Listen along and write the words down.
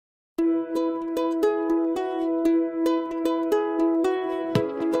Hi,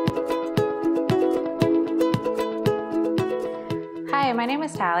 my name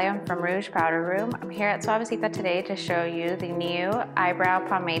is Thalia. I'm from Rouge Powder Room. I'm here at Suavecita today to show you the new Eyebrow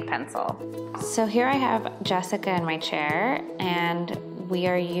Pomade Pencil. So here I have Jessica in my chair, and we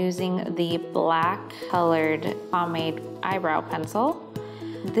are using the black colored pomade eyebrow pencil.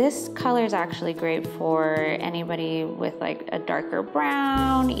 This color is actually great for anybody with like a darker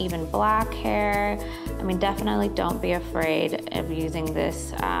brown, even black hair. I mean, definitely don't be afraid of using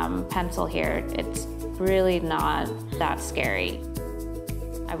this pencil here. It's really not that scary.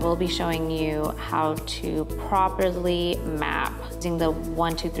 I will be showing you how to properly map using the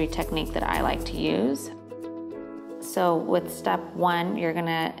 1, 2, 3 technique that I like to use. So with step 1, you're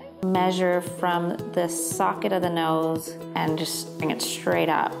gonna measure from the socket of the nose and just bring it straight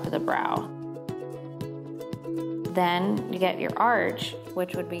up to the brow. Then you get your arch,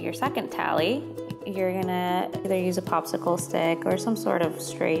 which would be your second tally. You're gonna either use a popsicle stick or some sort of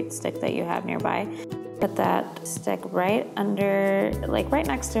straight stick that you have nearby. Put that stick right under, like right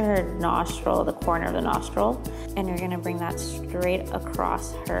next to her nostril, the corner of the nostril, and you're gonna bring that straight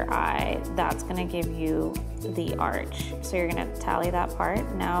across her eye. That's gonna give you the arch. So you're gonna tally that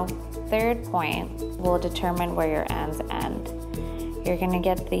part. Now, third point will determine where your ends end. You're gonna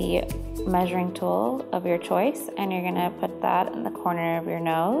get the measuring tool of your choice, and you're gonna put that in the corner of your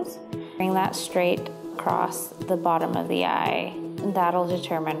nose. Bring that straight across the bottom of the eye. That'll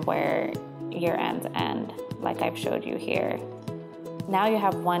determine where your ends end, like I've showed you here. Now you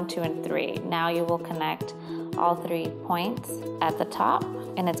have 1, 2, and 3. Now you will connect all 3 points at the top,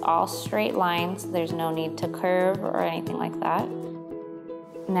 and it's all straight lines. There's no need to curve or anything like that.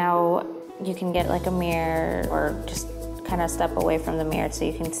 Now you can get like a mirror or just kind of step away from the mirror so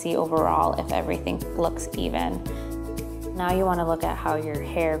you can see overall if everything looks even. Now you want to look at how your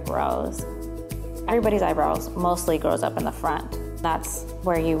hair grows. Everybody's eyebrows mostly grows up in the front. That's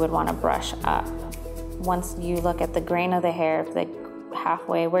where you would want to brush up. Once you look at the grain of the hair, like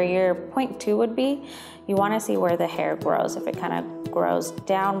halfway where your 0.2 would be, you want to see where the hair grows, if it kind of grows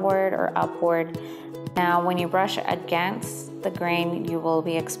downward or upward. Now, when you brush against the grain, you will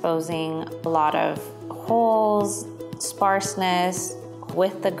be exposing a lot of holes, sparseness.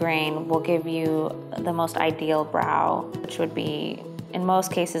 With the grain will give you the most ideal brow, which would be in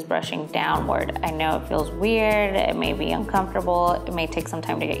most cases brushing downward. I know it feels weird, it may be uncomfortable, it may take some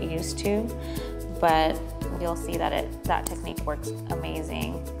time to get used to, but you'll see that that technique works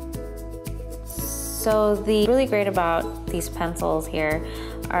amazing. So the really great about these pencils here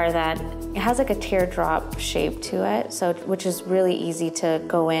are that it has like a teardrop shape to it, so which is really easy to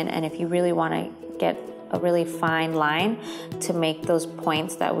go in, and if you really want to get a really fine line to make those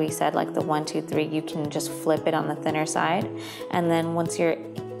points that we said, like the 1, 2, 3, you can just flip it on the thinner side. And then once you're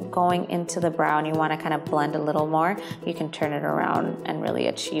going into the brow and you want to kind of blend a little more, you can turn it around and really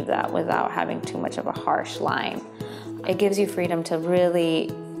achieve that without having too much of a harsh line. It gives you freedom to really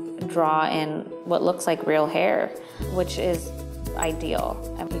draw in what looks like real hair, which is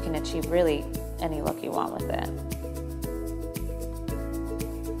ideal. And you can achieve really any look you want with it.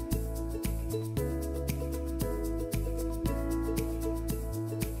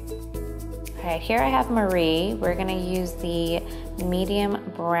 All right, here I have Marie. We're gonna use the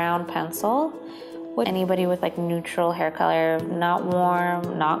medium brown pencil. Anybody with like neutral hair color, not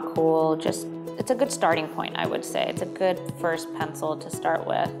warm, not cool, just, it's a good starting point, I would say. It's a good first pencil to start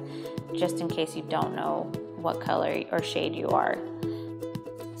with, just in case you don't know what color or shade you are.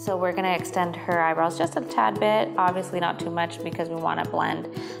 So we're gonna extend her eyebrows just a tad bit, obviously not too much because we wanna blend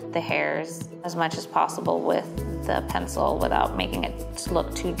the hairs as much as possible with the pencil without making it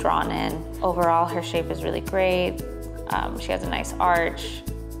look too drawn in. Overall, her shape is really great. She has a nice arch.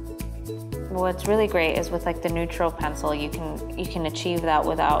 What's really great is with like the neutral pencil, you can achieve that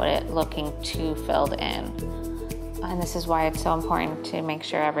without it looking too filled in. And this is why it's so important to make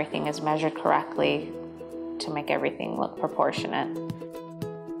sure everything is measured correctly to make everything look proportionate.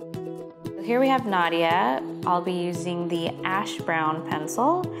 Here we have Nadia. I'll be using the ash brown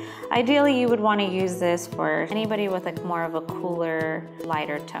pencil. Ideally, you would want to use this for anybody with like more of a cooler,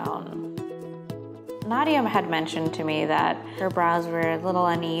 lighter tone. Nadia had mentioned to me that her brows were a little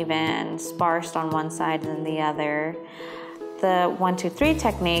uneven, sparse on one side than the other. The 1, 2, 3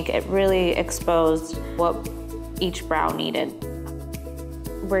 technique, it really exposed what each brow needed.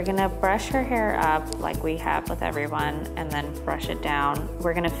 We're gonna brush her hair up like we have with everyone and then brush it down.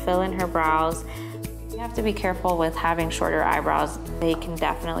 We're gonna fill in her brows. You have to be careful with having shorter eyebrows. They can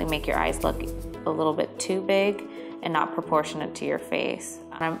definitely make your eyes look a little bit too big and not proportionate to your face.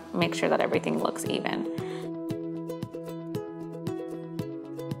 I make sure that everything looks even.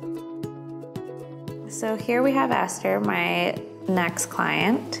 So here we have Esther, my next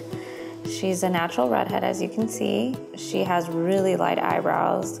client. She's a natural redhead, as you can see. She has really light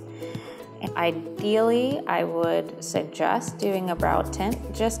eyebrows. Ideally, I would suggest doing a brow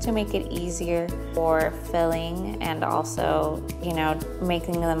tint just to make it easier for filling and also, you know,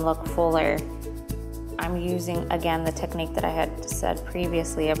 making them look fuller. I'm using, again, the technique that I had said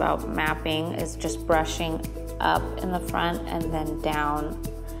previously about mapping, is just brushing up in the front and then down.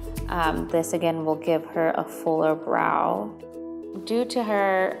 This again will give her a fuller brow. Due to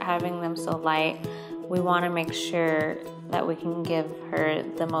her having them so light, we want to make sure that we can give her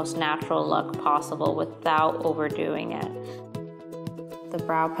the most natural look possible without overdoing it. The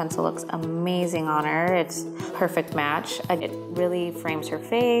brow pencil looks amazing on her. It's a perfect match. It really frames her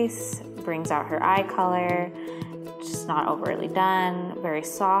face, brings out her eye color. It's just not overly done, very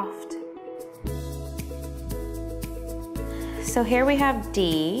soft. So here we have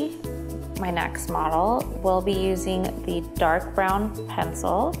Dee, my next model. We'll be using the dark brown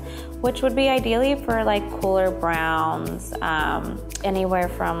pencil, which would be ideally for like cooler browns, anywhere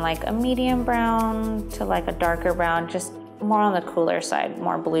from like a medium brown to like a darker brown, just more on the cooler side,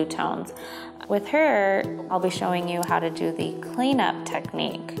 more blue tones. With her, I'll be showing you how to do the cleanup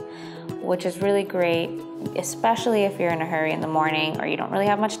technique, which is really great, especially if you're in a hurry in the morning or you don't really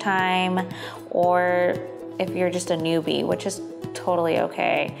have much time, or if you're just a newbie, which is totally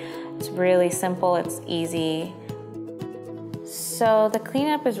okay. It's really simple, it's easy. So the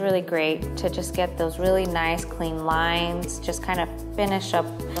cleanup is really great to just get those really nice clean lines, just kind of finish up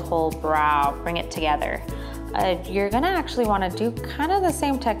the whole brow, bring it together. You're gonna actually wanna do kind of the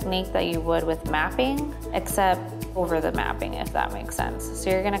same technique that you would with mapping, except over the mapping, if that makes sense. So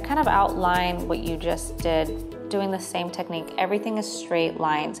you're gonna kind of outline what you just did, doing the same technique. Everything is straight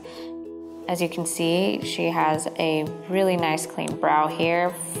lines. As you can see, she has a really nice clean brow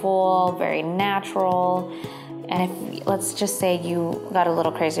here, full, very natural. And if, let's just say you got a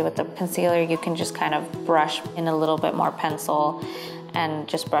little crazy with the concealer, you can just kind of brush in a little bit more pencil and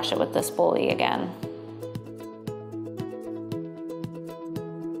just brush it with this spoolie again.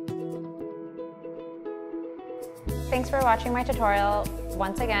 Thanks for watching my tutorial.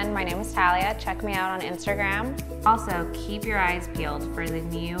 Once again, my name is Thalia. Check me out on Instagram. Also, keep your eyes peeled for the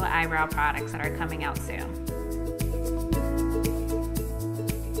new eyebrow products that are coming out soon.